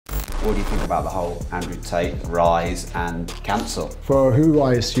What do you think about the whole Andrew Tate rise and cancel? For who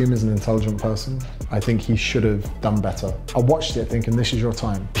I assume is an intelligent person, I think he should have done better. I watched it thinking, this is your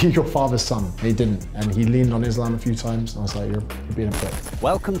time. Be your father's son. And he didn't. And he leaned on Islam a few times, and I was like, you're being a prick.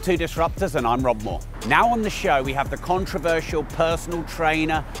 Welcome to Disruptors, and I'm Rob Moore. Now on the show, we have the controversial personal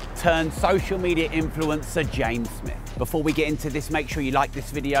trainer turned social media influencer, James Smith. Before we get into this, make sure you like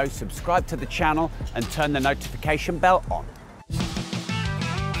this video, subscribe to the channel, and turn the notification bell on.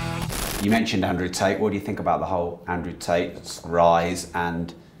 You mentioned Andrew Tate. What do you think about the whole Andrew Tate's rise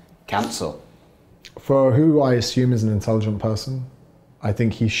and cancel? For who I assume is an intelligent person, I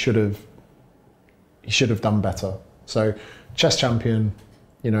think he should have done better. So, chess champion,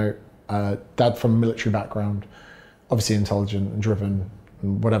 dad from a military background, obviously intelligent and driven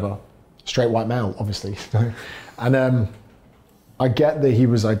and whatever, straight white male, obviously. And I get that he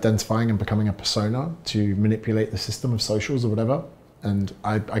was identifying and becoming a persona to manipulate the system of socials or whatever. And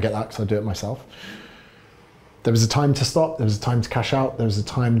I get that because I do it myself. There was a time to stop, there was a time to cash out, there was a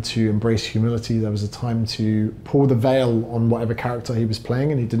time to embrace humility, there was a time to pull the veil on whatever character he was playing,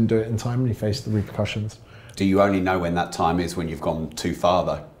 and he didn't do it in time and he faced the repercussions. Do you only know when that time is when you've gone too far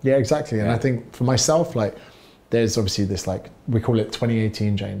though? Yeah, exactly. And I think for myself, there's obviously this, we call it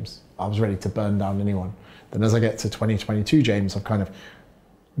 2018 James. I was ready to burn down anyone. Then as I get to 2022 James, I've kind of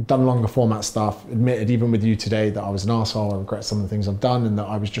done longer format stuff, admitted even with you today that I was an arsehole, I regret some of the things I've done, and that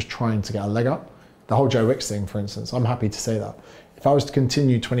I was just trying to get a leg up. The whole Joe Wicks thing, for instance, I'm happy to say that. If I was to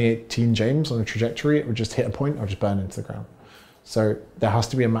continue 2018 James on a trajectory, it would just hit a point, I'd just burn into the ground. So there has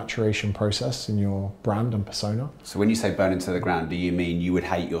to be a maturation process in your brand and persona. So when you say burn into the ground, do you mean you would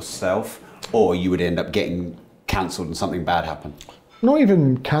hate yourself, or you would end up getting cancelled and something bad happened? Not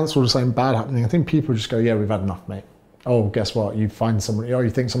even cancelled or something bad happening. I think people just go, yeah, we've had enough, mate. Oh, guess what? You find someone, you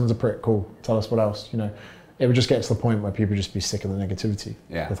think someone's a prick, cool, tell us what else, It would just get to the point where people just be sick of the negativity.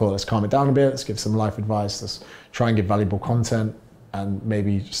 Yeah. They thought, let's calm it down a bit, let's give some life advice, let's try and give valuable content, and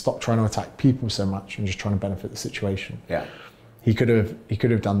maybe stop trying to attack people so much and just trying to benefit the situation. Yeah. He could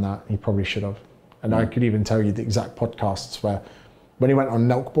have done that, he probably should have. And I could even tell you the exact podcasts where, when he went on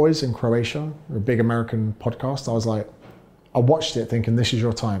Nelk Boys in Croatia, a big American podcast, I was like, I watched it thinking, this is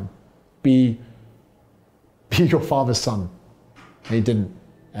your time. Be your father's son. And he didn't.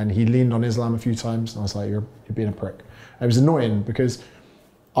 And he leaned on Islam a few times, and I was like, you're being a prick. And it was annoying because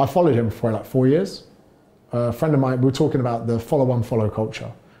I followed him for 4 years. A friend of mine, we were talking about the follow-unfollow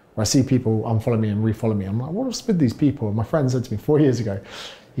culture, where I see people unfollow me and refollow me. I'm like, what's with these people? And my friend said to me 4 years ago,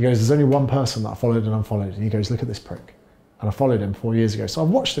 he goes, there's only one person that I followed and unfollowed. And he goes, look at this prick. And I followed him 4 years ago. So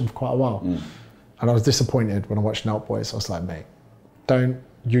I've watched him for quite a while. And I was disappointed when I watched Nelk Boys. I was like, mate,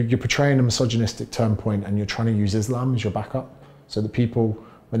 you're portraying a misogynistic turn point, and you're trying to use Islam as your backup, so that people,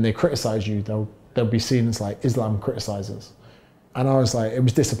 when they criticize you, they'll be seen as like Islam criticizers. And I was like, it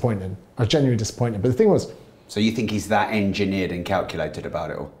was disappointing. I was genuinely disappointed. But the thing was... So you think he's that engineered and calculated about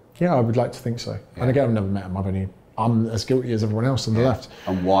it all? Yeah, I would like to think so. Yeah. And again, I've never met him. I'm as guilty as everyone else on the left.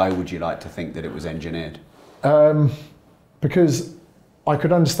 And why would you like to think that it was engineered? Because I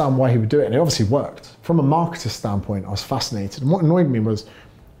could understand why he would do it, and it obviously worked. From a marketer standpoint, I was fascinated. And what annoyed me was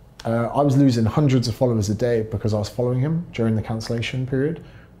I was losing hundreds of followers a day because I was following him during the cancellation period.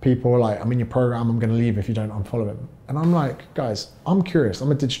 People were like, I'm in your program, I'm going to leave if you don't unfollow him. And I'm like, guys, I'm curious,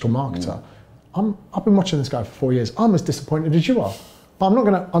 I'm a digital marketer. I've been watching this guy for 4 years. I'm as disappointed as you are. But I'm not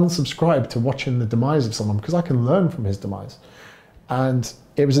going to unsubscribe to watching the demise of someone, because I can learn from his demise. And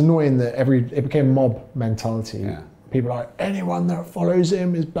it was annoying that it became mob mentality. Yeah. People are like, anyone that follows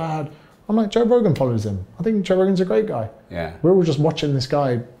him is bad. I'm like, Joe Rogan follows him. I think Joe Rogan's a great guy. Yeah. We're all just watching this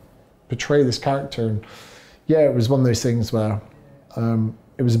guy portray this character. And yeah, it was one of those things where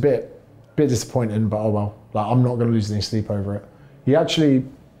it was a bit disappointing, but oh well. I'm not going to lose any sleep over it.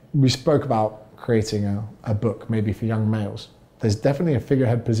 We spoke about creating a book maybe for young males. There's definitely a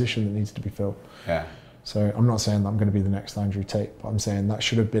figurehead position that needs to be filled. Yeah. So I'm not saying that I'm going to be the next Andrew Tate, but I'm saying that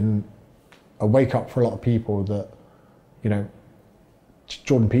should have been a wake up for a lot of people that,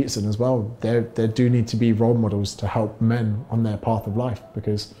 Jordan Peterson as well, there do need to be role models to help men on their path of life,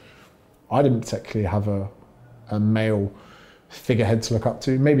 because I didn't particularly have a male figurehead to look up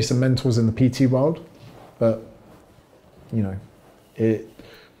to. Maybe some mentors in the PT world, but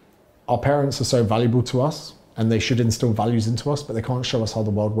our parents are so valuable to us, and they should instill values into us, but they can't show us how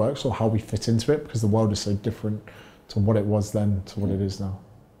the world works or how we fit into it, because the world is so different to what it was then to what it is now.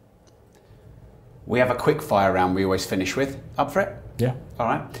 We have a quick fire round we always finish with. Up for it? Yeah. All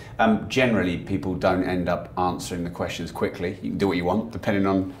right. Generally, people don't end up answering the questions quickly. You can do what you want, depending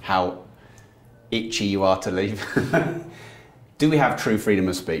on how itchy you are to leave. Do we have true freedom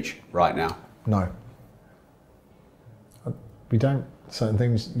of speech right now? No. We don't. certain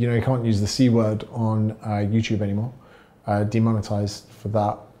things. You know, you can't use the C word on YouTube anymore, demonetized for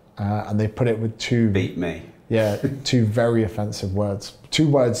that. And they put it with two... Beat me. Yeah, two very offensive words. Two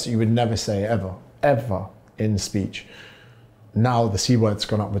words you would never say ever in speech. Now the C word's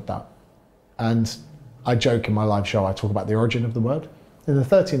gone up with that. And I joke in my live show, I talk about the origin of the word. In the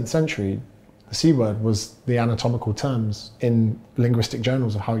 13th century, the C word was the anatomical terms in linguistic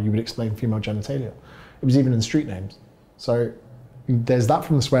journals of how you would explain female genitalia. It was even in street names. So there's that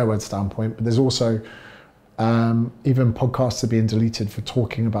from the swear word standpoint, but there's also even podcasts are being deleted for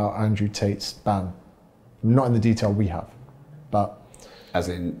talking about Andrew Tate's ban. Not in the detail we have, but... As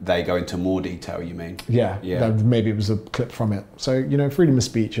in, they go into more detail, you mean? Yeah. Maybe it was a clip from it. So, you know, freedom of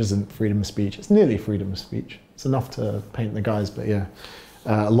speech isn't freedom of speech. It's nearly freedom of speech. It's enough to paint the guys, but yeah.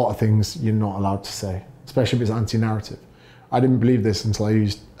 A lot of things you're not allowed to say, especially if it's anti-narrative. I didn't believe this until I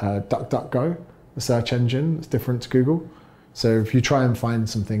used DuckDuckGo, the search engine. It's different to Google. So if you try and find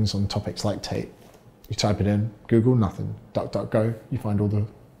some things on topics like Tate, you type it in, Google, nothing. DuckDuckGo, you find all the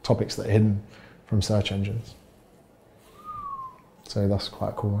topics that are hidden from search engines. So that's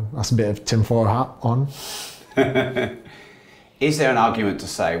quite a cool one. That's a bit of tinfoil hat on. Is there an argument to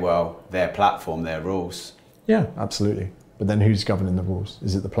say, well, their platform, their rules? Yeah, absolutely. But then who's governing the rules?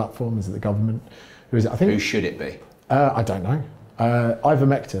 Is it the platform? Is it the government? Who is it? I think. Who should it be? I don't know.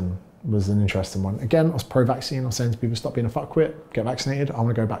 Ivermectin was an interesting one. Again, I was pro-vaccine. I was saying to people, stop being a fuckwit, get vaccinated. I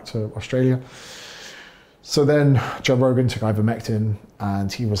want to go back to Australia. So then Joe Rogan took ivermectin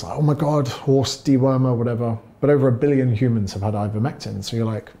and he was like, oh my God, horse dewormer, whatever. But over 1 billion humans have had ivermectin. So you're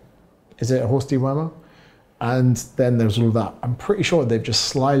like, is it a horse dewormer? And then there's all that. I'm pretty sure they've just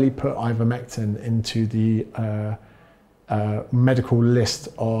slyly put ivermectin into the medical list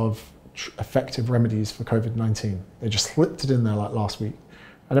of effective remedies for COVID-19. They just slipped it in there like last week.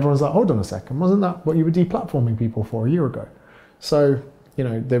 And everyone's like, hold on a second, wasn't that what you were deplatforming people for a year ago? So, you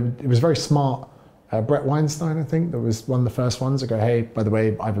know, it was very smart. Brett Weinstein, I think, that was one of the first ones to go, hey, by the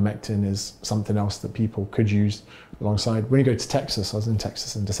way, ivermectin is something else that people could use alongside. When you go to Texas, I was in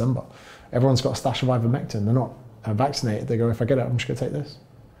Texas in December, everyone's got a stash of ivermectin. They're not vaccinated. They go, if I get it, I'm just going to take this.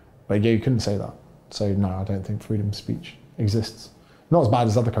 But yeah, you couldn't say that. So no, I don't think freedom of speech exists. Not as bad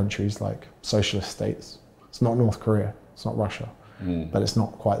as other countries like socialist states. It's not North Korea, it's not Russia, but it's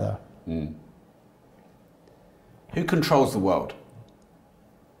not quite there. Who controls the world?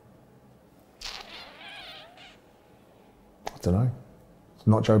 I don't know. It's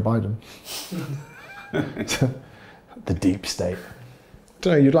not Joe Biden. The deep state. I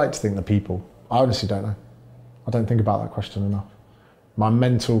don't know, you'd like to think the people. I honestly don't know. I don't think about that question enough. My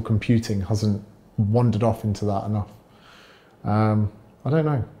mental computing hasn't wandered off into that enough. I don't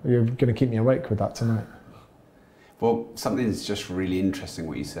know. You're going to keep me awake with that tonight. Well, something that's just really interesting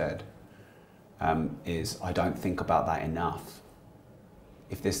what you said is I don't think about that enough.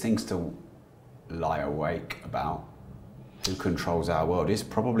 If there's things to lie awake about, who controls our world is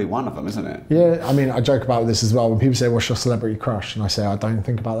probably one of them, isn't it? Yeah, I mean, I joke about this as well. When people say, what's your celebrity crush? And I say, I don't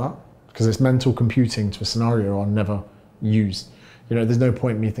think about that because it's mental computing to a scenario I'll never use. You know, there's no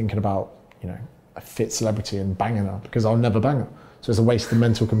point in me thinking about, you know, a fit celebrity and banging her because I'll never bang her. So it's a waste of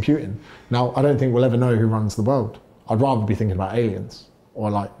mental computing. Now, I don't think we'll ever know who runs the world. I'd rather be thinking about aliens or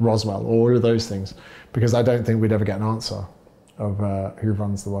like Roswell or all of those things because I don't think we'd ever get an answer of who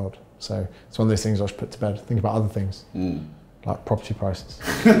runs the world. So it's one of those things I should put to bed. Think about other things, like property prices.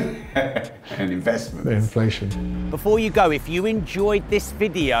 And investments. Inflation. Before you go, if you enjoyed this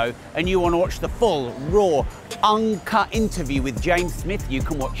video and you want to watch the full, raw, uncut interview with James Smith, you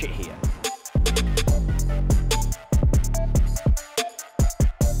can watch it here.